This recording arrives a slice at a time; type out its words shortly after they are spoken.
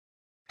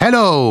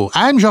Hello,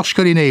 I'm Georges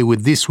Collinet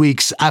with this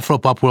week's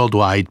Afropop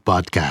Worldwide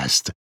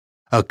podcast.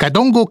 A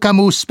Kadongo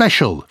Kamu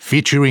special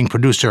featuring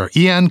producer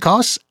Ian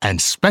Koss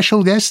and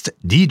special guest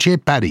DJ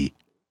Paddy.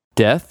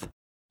 Death,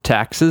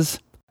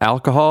 taxes,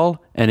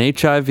 alcohol, and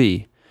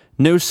HIV.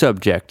 No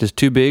subject is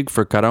too big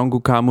for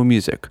Kadongo Kamu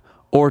music,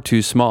 or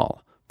too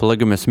small.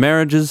 Polygamous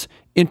marriages,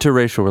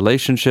 interracial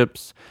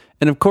relationships,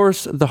 and of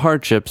course the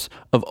hardships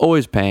of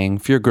always paying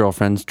for your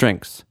girlfriend's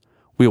drinks.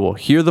 We will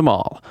hear them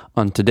all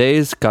on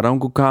today's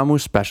Kadongo Kamu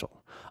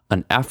special,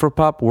 an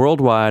Afropop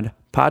Worldwide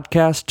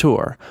podcast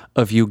tour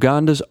of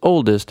Uganda's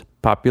oldest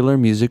popular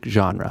music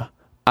genre.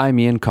 I'm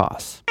Ian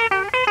Koss.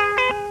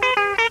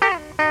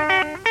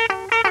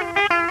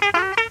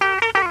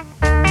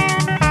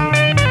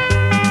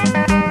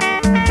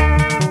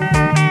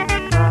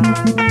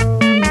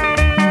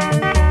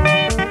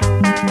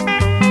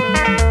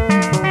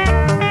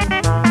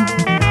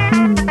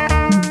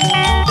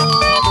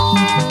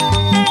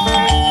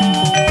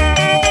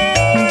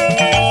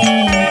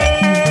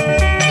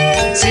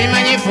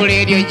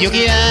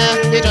 Jukira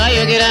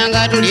tetwayogera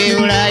nga tuli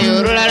Bulaaya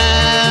olulala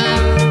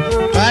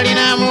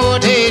twalina mu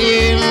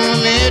hoteri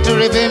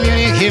metuleve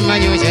Munich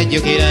manyo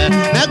kyajjukira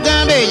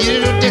nagamba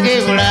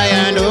ekiritutteko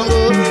Bulaaya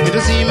ndongo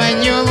tetusiima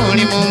nnyo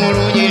mulimu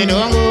mulungi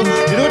ndongo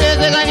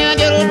tetuteeseganya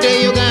terudde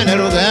Uganda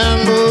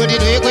lugambo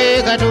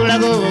titwekweka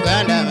tulaga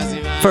Buganda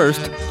mazima.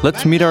 First,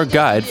 let's meet our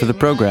guide for the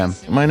program.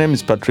 My name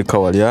is Patrick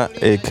Kawalia,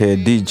 aka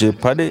DJ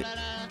Paddy.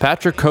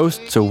 Patrick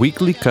hosts a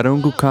weekly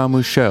Kadongo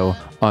Kamu show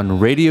on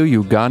Radio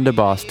Uganda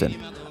Boston,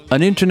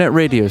 an internet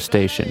radio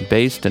station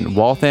based in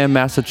Waltham,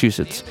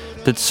 Massachusetts,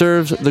 that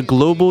serves the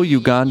global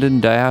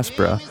Ugandan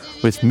diaspora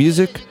with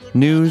music,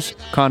 news,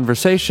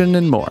 conversation,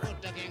 and more.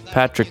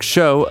 Patrick's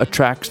show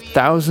attracts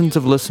thousands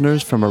of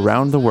listeners from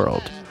around the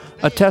world,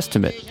 a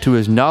testament to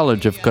his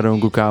knowledge of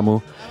Kadongo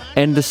Kamu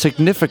and the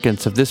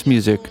significance of this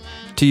music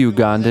to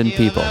Ugandan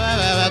people.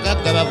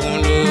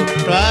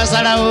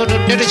 Twasalawo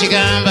tudde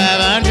tukigamba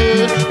abantu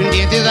nti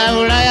enti za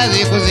Bulaaya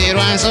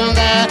zikuzirwa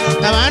nsonga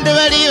abantu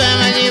bali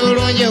bamanyi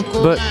bulungi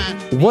okuba. But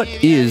what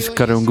is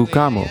Kadongo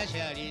Kamu?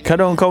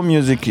 Kadongo Kamu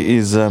music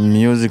is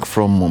music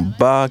from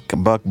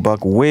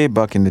way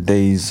back in the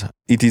days.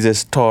 It is a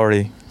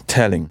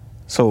storytelling.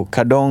 So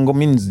Kadongo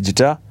means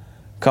jita,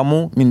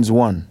 Kamu means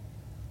one.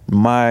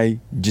 My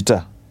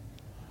jita.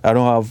 I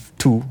don't have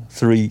 2,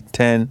 3,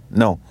 10,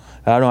 no.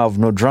 I don't have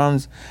no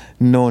drums,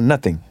 no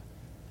nothing.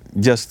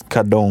 Just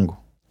Kadongo.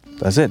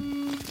 That's it.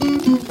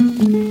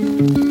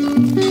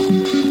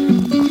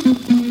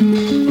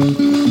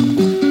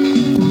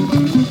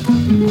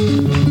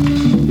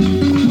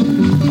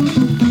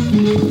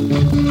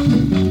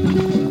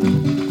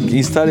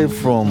 He started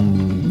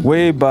from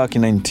way back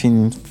in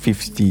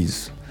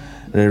 1950s.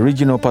 The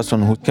original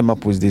person who came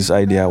up with this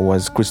idea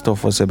was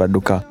Christopher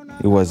Sebaduka.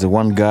 He was the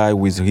one guy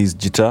with his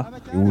guitar.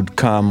 He would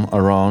come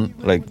around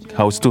like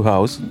house to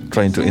house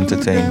trying to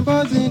entertain.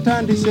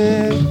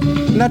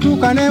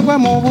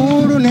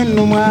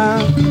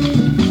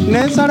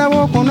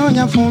 Nesalawo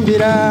okunoonya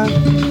fumbira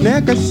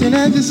nekesi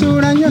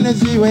nezisuula nnyo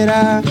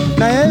neziwera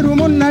naye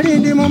lumu nali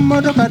ndi mu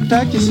mmotoka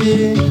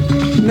takisi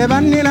ne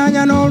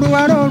banniraanya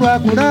n'oluwala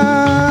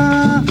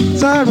olwakula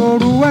saala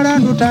oluwala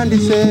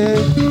ndutandise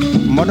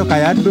mmotoka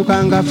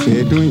yadduka nga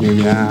ffe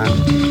tunyumya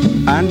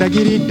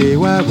andagiridde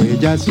ewaabwe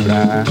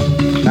ejasula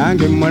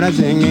nange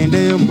mmulaze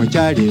ŋŋendeyo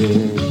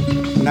mukyalire.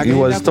 He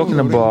was talking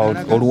about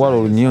Oluwala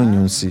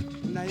Olunyonyonsi.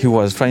 He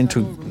was trying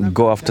to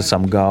go after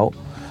some girl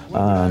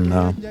and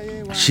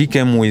she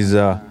came with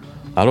a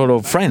lot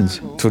of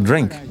friends to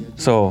drink.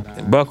 So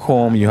back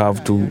home, you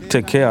have to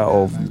take care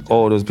of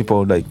all those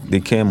people like they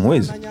came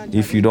with.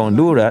 If you don't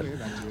do that,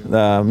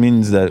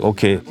 means that,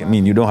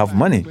 you don't have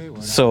money.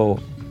 So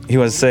he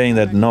was saying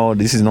that, no,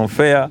 this is not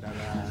fair.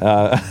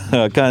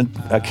 I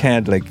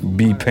can't like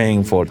be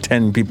paying for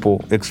 10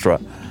 people extra.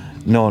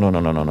 No.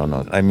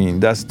 I mean,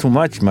 that's too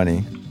much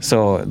money.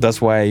 So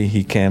that's why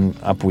he came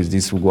up with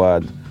this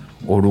word,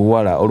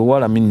 Oluwala.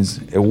 Oluwala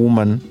means a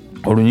woman.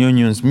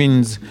 Olunyonyons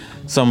means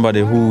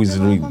somebody who is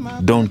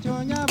don't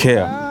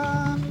care,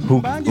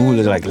 who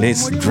is like,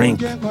 let's drink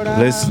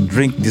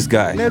this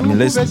guy. I mean,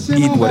 let's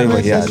eat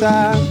whatever he has.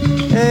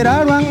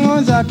 Era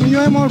lwangoza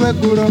tunywemu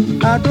olweggulo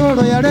ate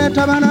olwo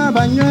yaleeta bana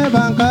banywe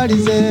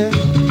bankalize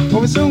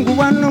obusungu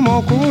bwannuma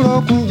okubula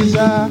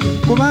okungiza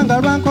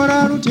kubanga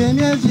lwankola lutya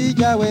emyezi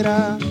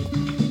gyawera.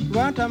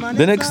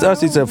 The next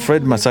artist is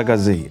Fred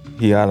Masagazi.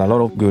 He had a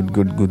lot of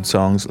good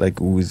songs, like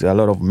with a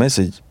lot of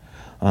message.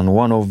 And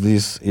one of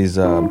these is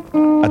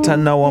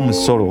Atanawa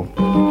Musoro.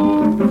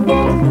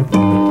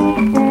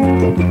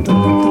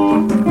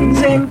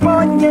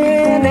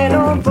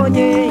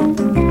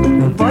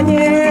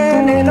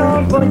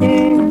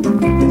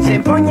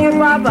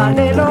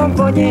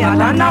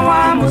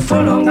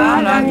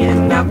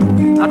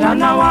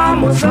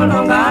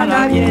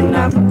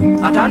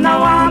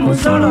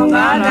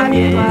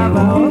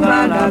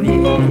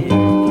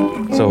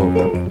 So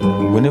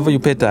whenever you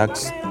pay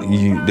tax,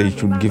 they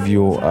should give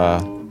you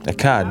a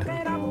card,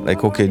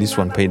 like, okay, this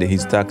one paid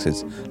his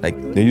taxes.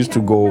 Like, they used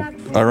to go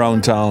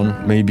around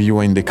town, maybe you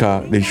were in the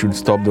car, they should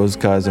stop those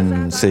cars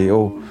and say,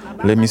 oh,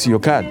 let me see your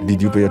card.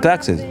 Did you pay your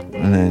taxes?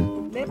 And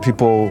then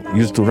people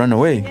used to run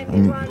away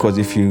because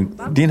if you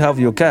didn't have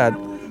your card,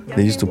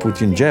 they used to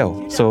put you in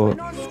jail. So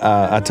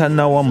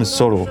atana wa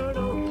musoro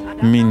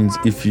means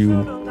if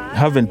you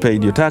haven't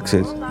paid your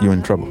taxes, you're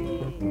in trouble.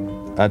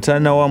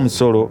 Atana wa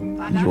musoro,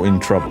 you're in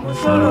trouble.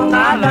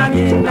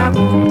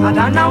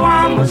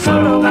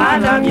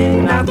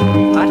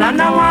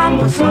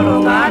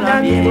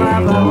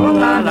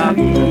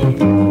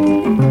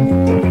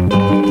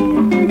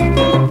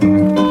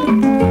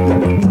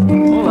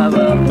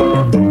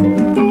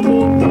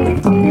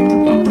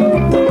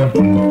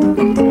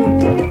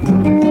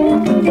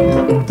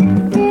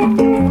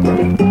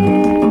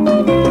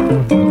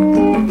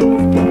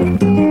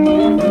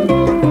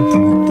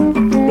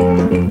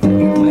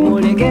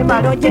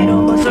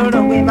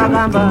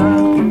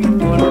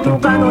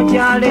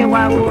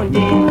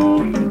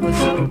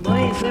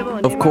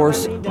 Of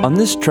course, on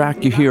this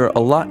track you hear a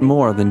lot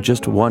more than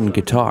just one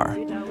guitar.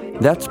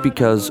 That's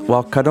because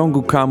while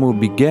Karongo Kamu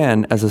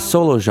began as a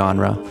solo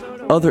genre,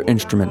 other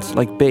instruments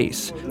like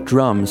bass,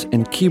 drums,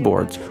 and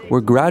keyboards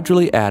were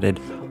gradually added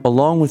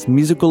along with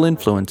musical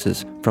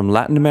influences from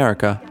Latin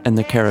America and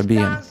the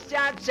Caribbean.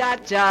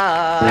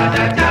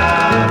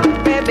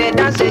 Baby,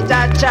 dance it,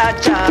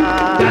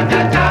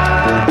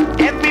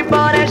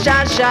 everybody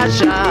sha sha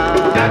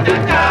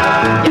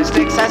sha. Just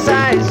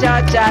exercise,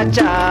 cha.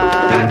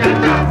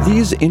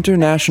 These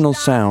international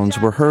sounds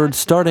were heard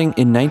starting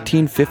in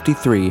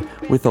 1953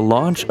 with the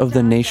launch of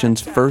the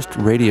nation's first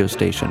radio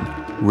station,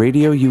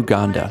 Radio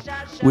Uganda,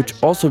 which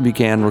also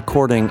began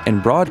recording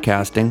and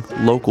broadcasting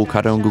local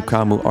Karongo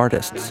Kamu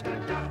artists.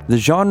 The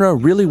genre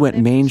really went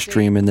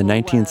mainstream in the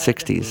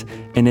 1960s,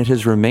 and it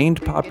has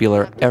remained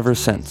popular ever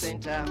since.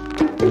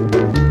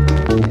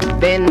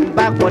 Bend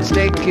backwards,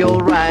 take your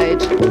right.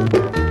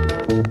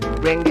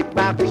 Bring it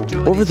back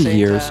to Over the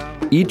years,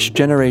 each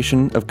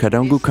generation of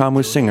Karongo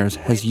Kamu singers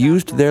has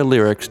used their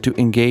lyrics to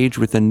engage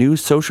with the new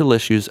social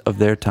issues of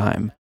their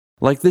time,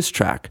 like this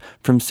track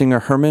from singer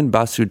Herman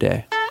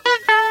Basude.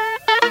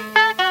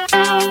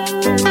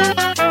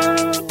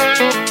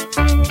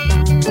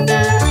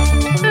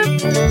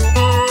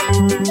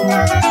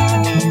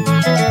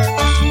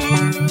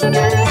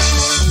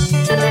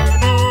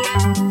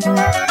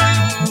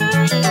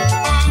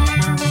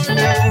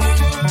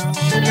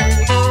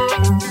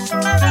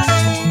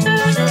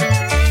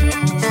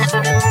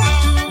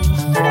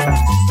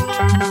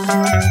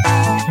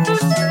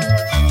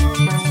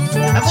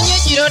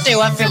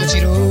 Waffe mu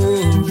kiro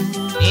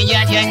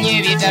enjanja nnyo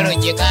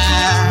ebitalojjeka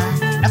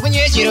nafunye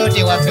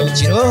ekirote waffe mu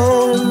kiro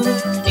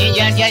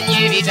enjanja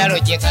nnyo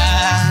ebitalojjeka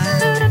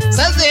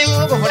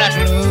sazeemu okufuna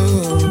tulu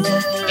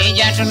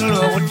enja ntunula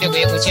obudde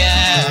bwe kukya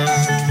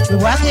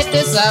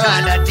bwagedde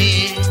saabandadde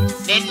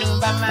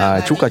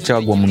nenumba Chuka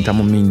chagwa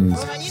muntamu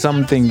means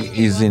something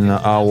is in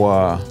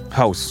our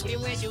house.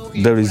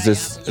 There is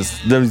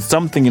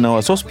something in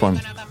our saucepan.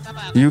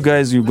 You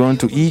guys, you're going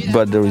to eat,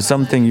 but there is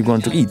something you're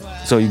going to eat.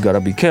 So you gotta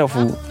be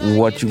careful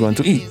what you're going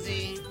to eat.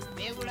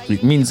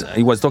 It means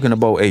he was talking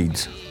about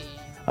AIDS.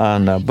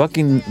 And back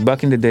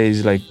in the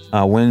days, like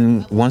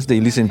once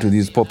they listen to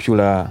these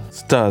popular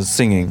stars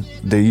singing,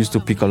 they used to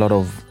pick a lot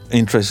of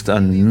interest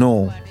and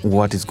know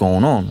what is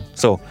going on.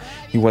 So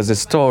it was a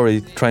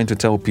story trying to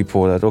tell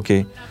people that,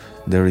 okay,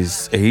 there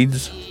is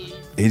AIDS.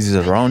 AIDS is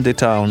around the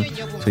town.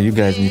 So you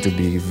guys need to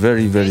be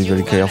very, very,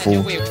 very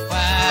careful.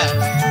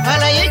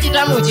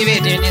 Ekitamu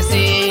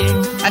kibeetendese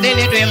ate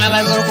ne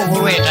twemagaza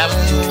okubulwetamu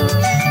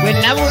bwe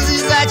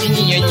nabuuzizza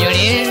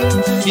kinyinyonnyole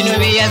bino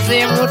bye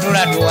yazzeemu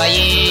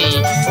tulatuwaye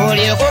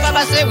olyoka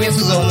okakase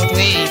bwesuza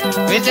omutwe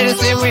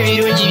wetereseemu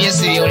ebirungi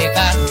byesi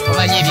byoleka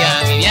omanye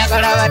byange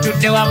byagala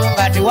batudde wamu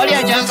nga tewali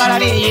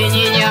akyankalala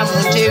eyenyeenya mu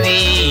ntebe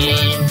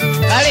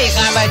kale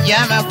kambajja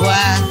amagwa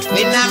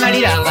bwe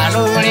naamalira nga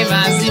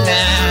n'omulema azina.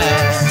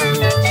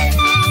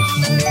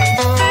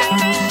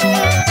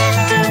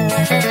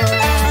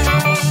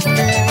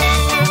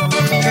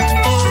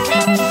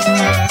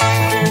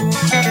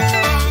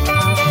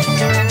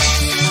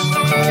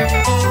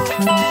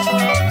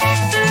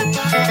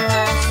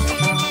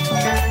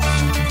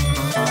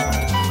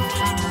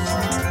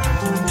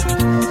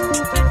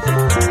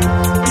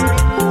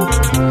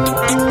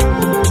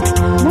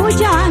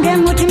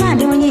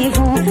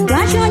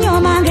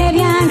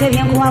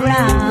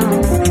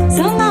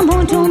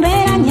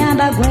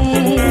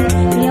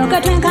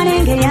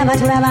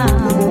 Batulaba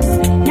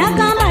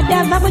nakamba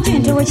ddava ku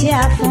kintu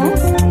kyafu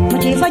mu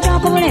kifo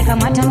ky'okubuleka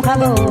mwatta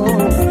mukago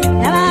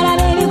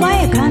n'abalaba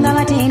ebigoye kanga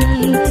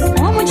bateni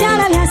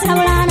omukyala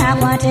byasabula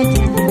n'akwata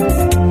edda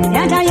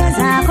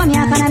yatalyozaako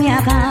myaka na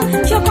myaka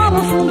kyokka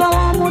obufumbo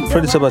w'omuddo.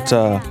 Freddie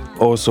Sabata,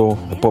 also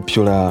a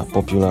popular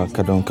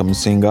Karongo Kamu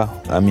singer.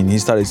 I mean, he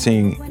started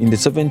singing in the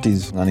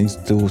 70s and he's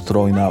still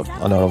throwing out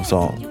a lot of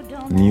songs,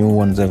 new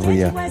ones every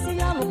year.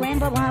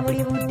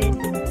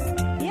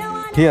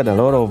 He had a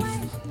lot of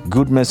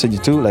good message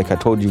too. Like I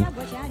told you,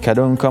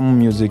 Karongo Kamu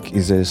music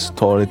is a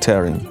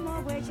storytelling,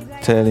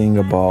 telling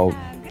about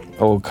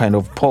all kind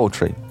of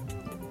poetry.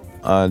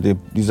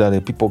 These are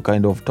the people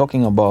kind of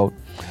talking about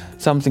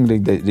something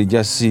they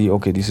just see,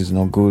 okay, this is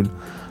not good.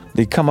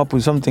 They come up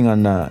with something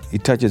and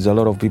it touches a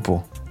lot of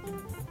people.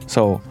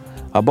 So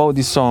about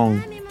this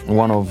song,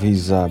 one of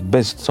his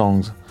best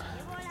songs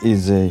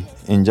is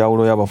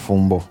Enjawulo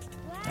Y'Abafumbo.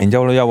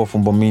 Enjawulo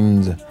Y'Abafumbo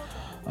means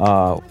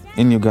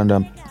in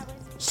Uganda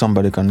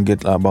somebody can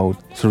get about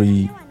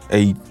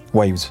 3-8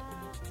 wives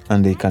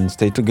and they can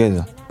stay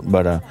together.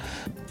 But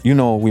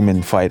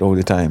women fight all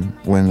the time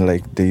when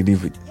like they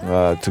live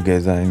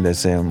together in the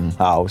same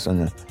house.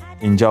 And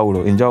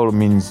Enjawulo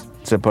means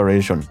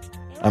separation.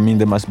 I mean,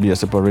 there must be a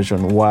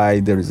separation. Why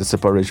there is a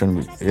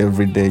separation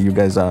every day? You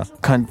guys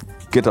can't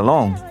get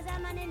along.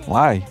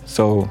 Why?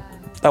 So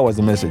that was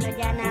the message.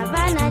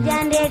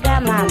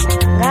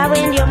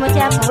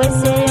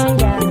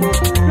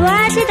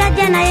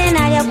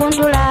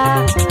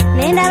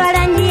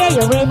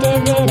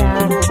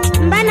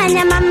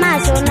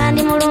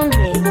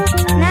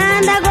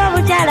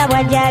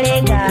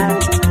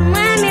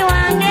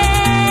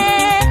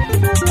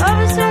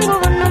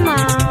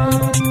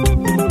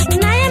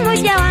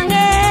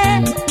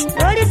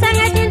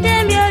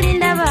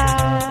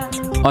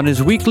 On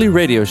his weekly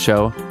radio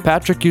show,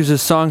 Patrick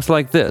uses songs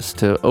like this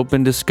to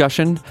open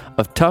discussion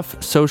of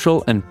tough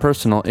social and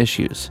personal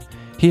issues.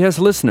 He has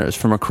listeners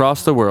from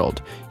across the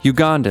world,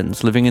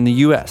 Ugandans living in the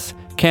US,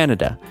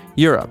 Canada,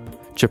 Europe,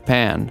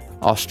 Japan,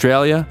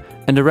 Australia,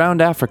 and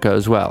around Africa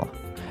as well.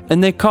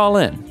 And they call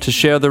in to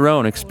share their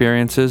own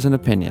experiences and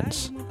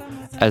opinions.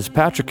 As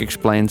Patrick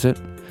explains it,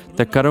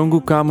 the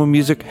Karungu Kamu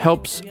music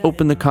helps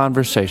open the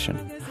conversation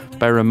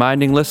by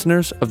reminding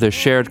listeners of their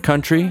shared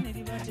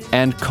country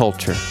and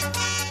culture.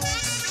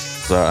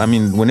 I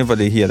mean, whenever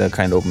they hear that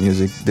kind of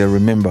music, they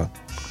remember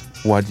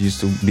what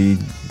used to be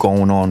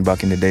going on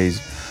back in the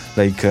days.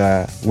 Like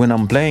when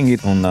I'm playing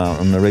it on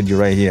the radio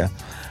right here,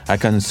 I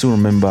can still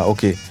remember,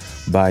 okay,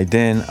 by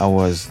then I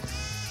was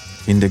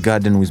in the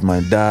garden with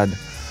my dad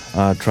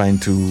trying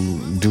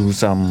to do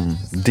some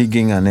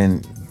digging, and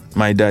then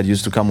my dad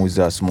used to come with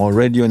a small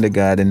radio in the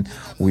garden.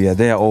 We are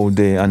there all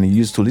day, and he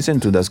used to listen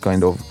to this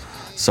kind of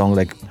song.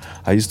 Like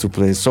I used to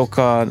play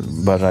soccer,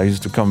 but I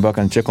used to come back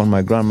and check on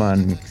my grandma,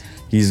 and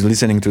he's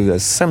listening to the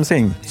same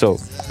thing. So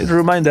it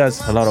reminds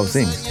us a lot of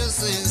things.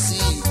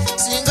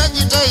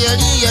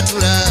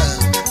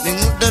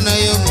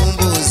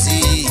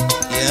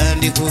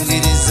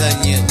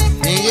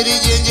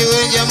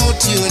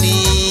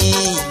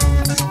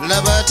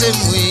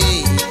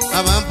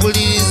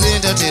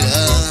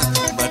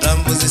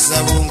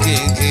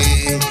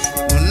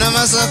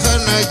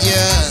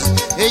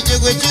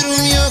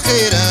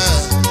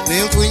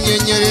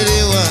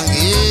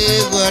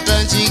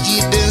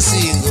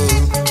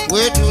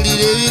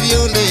 wetulire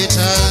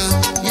ebibyondeeta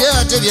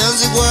yate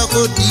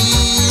byanzigwako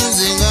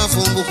dinze nga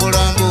nfumbukola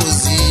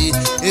mboozi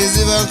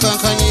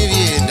ezibankankanya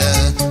ebyenda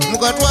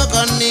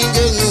mukatwaka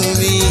nninga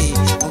eŋŋumi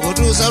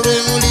okutuusa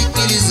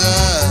lwemulikkiriza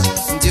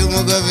nti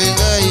omugave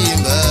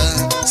ng'ayimba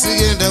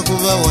sigenda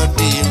kuba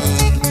waddiimu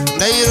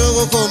ndayira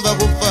okukomba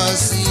ku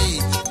paasi.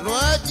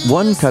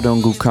 One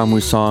Karungu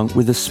Kamu song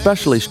with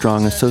especially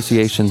strong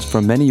associations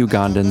from many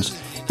Ugandans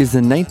is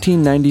the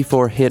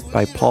 1994 hit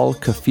by Paul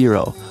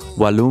Kafiro,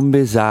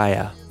 Walumbe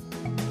Zaya.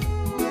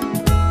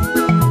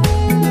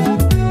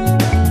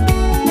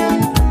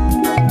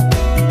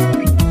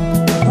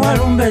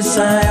 Walumbe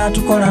Zaya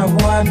tukola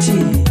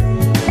bwati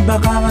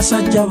baka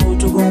abasajja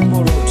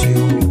b'otugombolo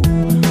otyo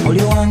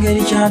oli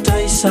wangeri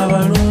kyatayisa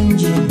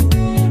balungi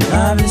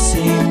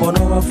n'abesimbo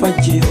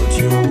n'obafajje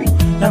otyo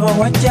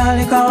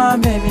nabawajjaleka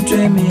wambe ebintu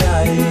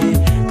emiyaye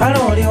kale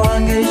oli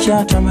wangeri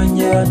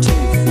kyatamanye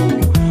batiifu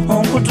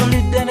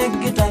onkutulidde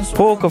n'eggita.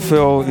 Paul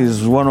Kafiro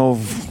is one of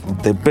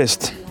the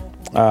best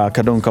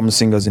Karungu Kamu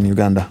singers in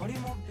Uganda.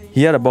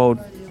 He had about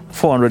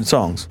 400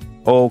 songs,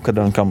 all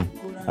Karungu Kamu.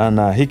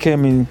 And he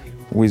came in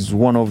with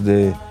one of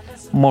the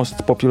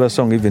most popular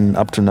songs, even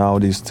up to now,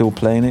 they're still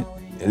playing it.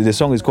 The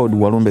song is called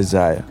Walumbe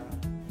Zaya.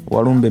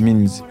 Walumbe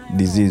means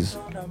disease.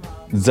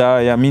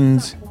 Zaya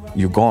means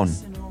you're gone.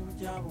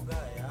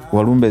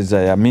 Walumbe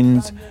Zaya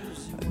means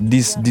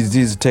this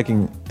disease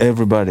taking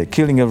everybody,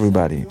 killing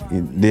everybody.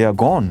 They are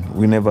gone.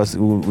 We're not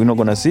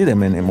going to see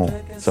them anymore.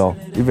 So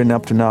even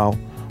up to now,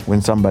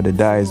 when somebody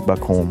dies back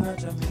home,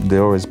 they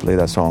always play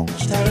that song.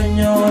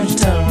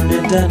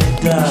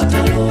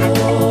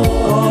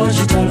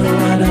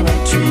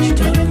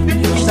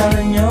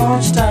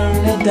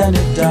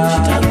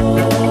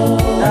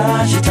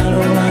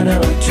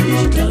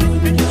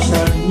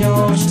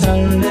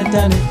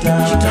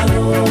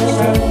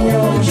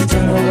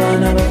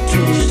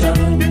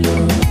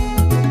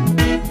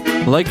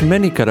 Like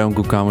many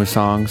Karungu Kamu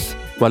songs,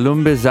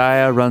 Walumbe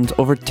Zaya runs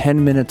over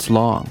 10 minutes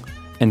long,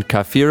 and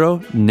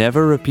Kafiro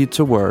never repeats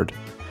a word.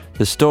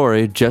 The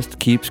story just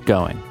keeps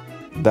going.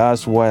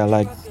 That's why I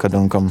like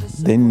Karungu Kamu.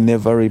 They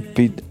never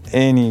repeat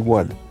any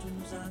word.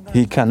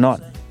 He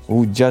cannot.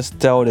 He just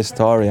tell the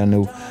story,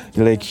 and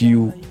like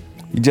you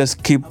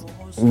just keep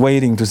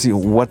waiting to see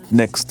what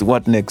next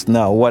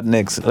now, what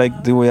next.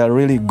 Like they were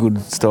really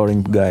good story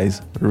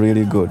guys,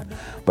 really good.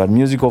 But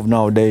music of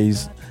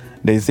nowadays,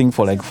 they sing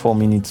for like 4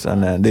 minutes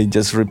and they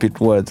just repeat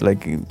words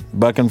like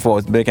back and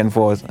forth,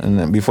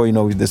 and before you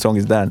know it, the song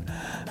is done.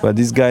 But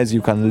these guys,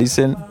 you can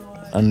listen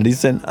and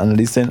listen and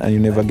listen, and you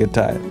never get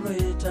tired.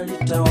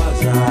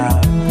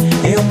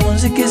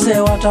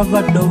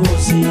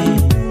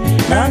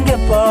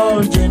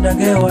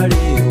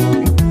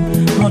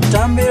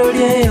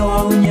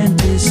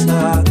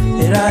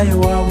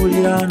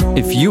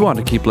 If you want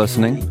to keep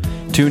listening,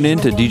 tune in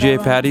to DJ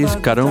Paddy's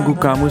Karungu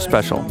Kamu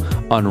Special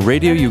on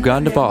Radio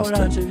Uganda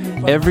Boston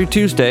every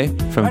Tuesday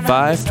from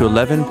 5 to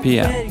 11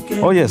 p.m.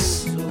 Oh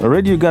yes,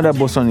 Radio Uganda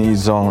Boston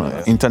is on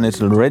internet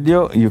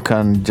radio. You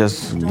can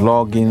just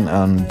log in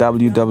on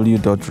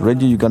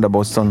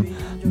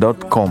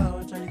www.radiougandaboston.com.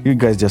 You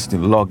guys just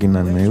log in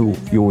and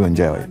you will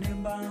enjoy it.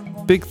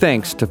 Big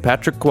thanks to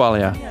Patrick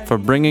Qualia for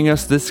bringing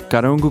us this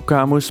Karungu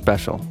Kamu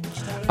Special.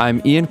 I'm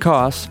Ian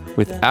Koss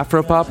with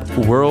Afropop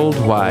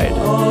Worldwide.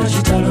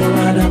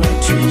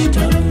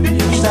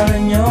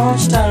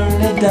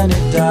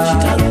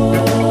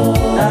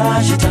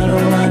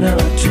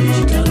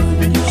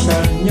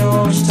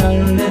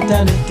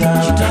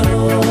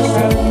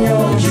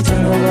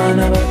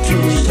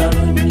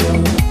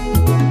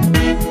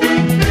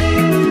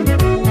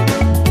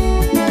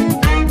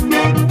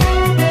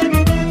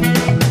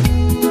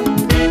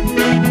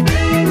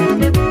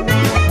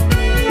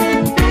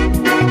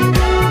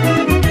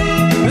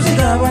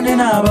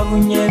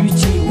 Ababunye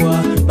ebikiwa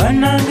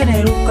bannange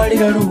ne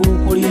lukalira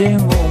lubuukulire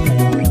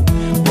ng'omu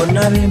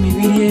bonna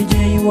b'emibiri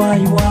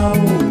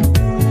egyeyiwaayiwaawo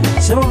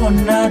sebo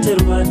bonna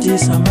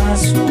terubatiisa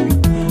maaso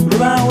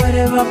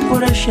lubaawere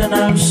bapuresha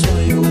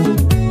n'alusoyo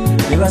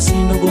ne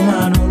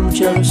basindogoma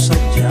n'olutya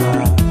lusajja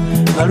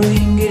nga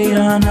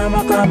luyingirira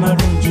n'amaka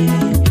amalungi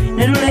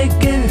ne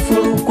luleka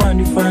ebifulu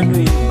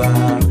kwandifanduyimba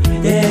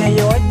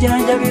eyo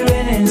wajjanjabirwe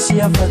n'ensi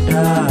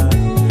yafadda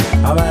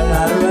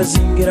abalala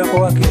lubazingirako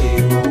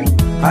wakeeyo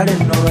ale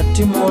nno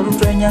lwattima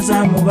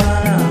olutwenyaza mu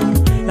baana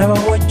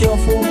nabawajja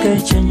ofuuka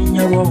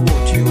ekyenyinya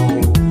lwabutyo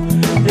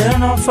leero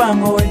n'ofa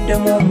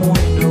ng'oweddemu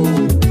omuwendo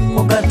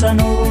ogatta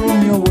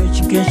n'obulumi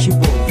obw'ekika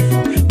ekibofu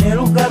ne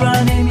lugaba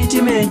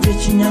n'emitima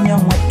egy'ekinyanya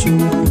mwattu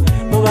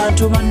mu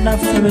bantu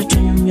bannaffe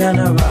betunyumya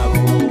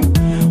nabaabo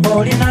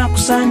olina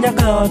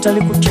akusanjaga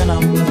awatali kutya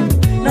namu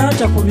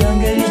n'atakubya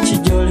ngeri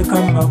kijoleka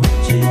mu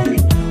mabujje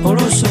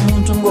oluusi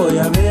omuntu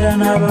ng'oyo abeera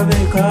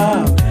n'ababeeka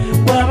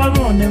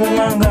bw'ababonde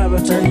babanga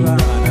abatali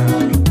baana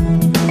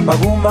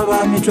bagumba ba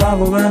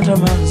mitwabo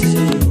bantamanzi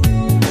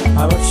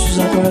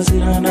abatusuza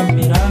twazirana mu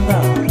miranga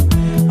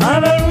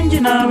abalungi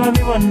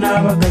n'ababi bonna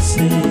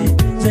abagase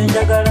ze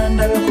njagala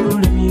ndabe ku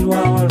lulimi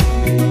lwa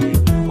walumbe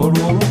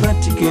olwo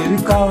olugattika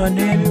ebikaawa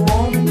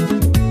n'ebiwoomu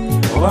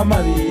oba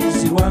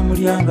mabirizi lwa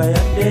mulyanga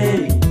yadde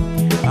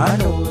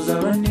alowooza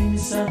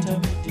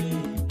lwannimisatami